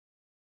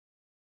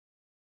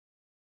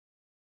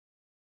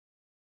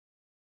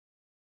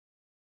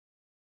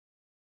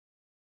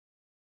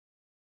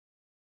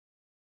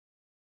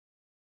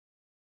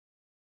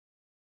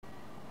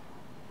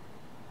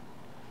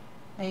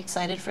Are you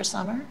excited for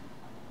summer?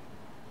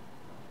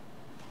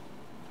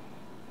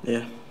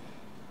 Yeah.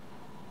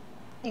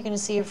 You gonna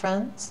see your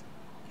friends?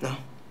 No.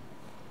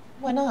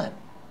 Why not?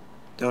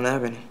 Don't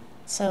have any.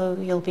 So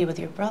you'll be with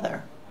your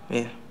brother?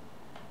 Yeah.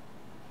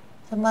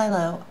 So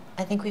Milo,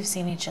 I think we've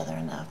seen each other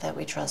enough that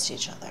we trust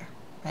each other,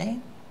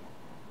 right?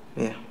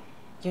 Yeah.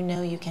 You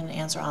know you can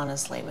answer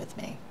honestly with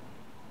me.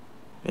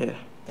 Yeah.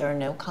 There are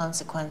no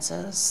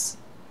consequences.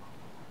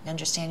 You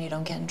understand you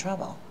don't get in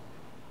trouble.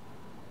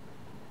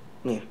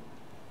 Yeah.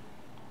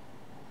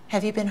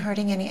 Have you been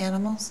hurting any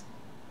animals?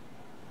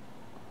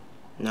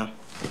 No.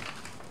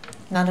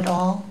 Not at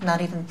all?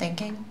 Not even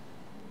thinking?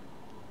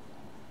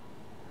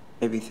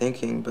 Maybe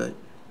thinking, but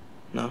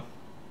no.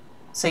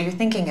 So you're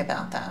thinking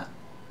about that.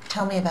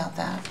 Tell me about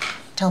that.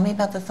 Tell me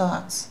about the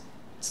thoughts.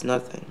 It's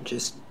nothing.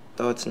 Just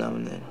thoughts now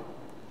and then.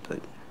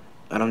 But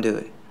I don't do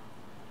it.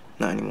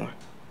 Not anymore.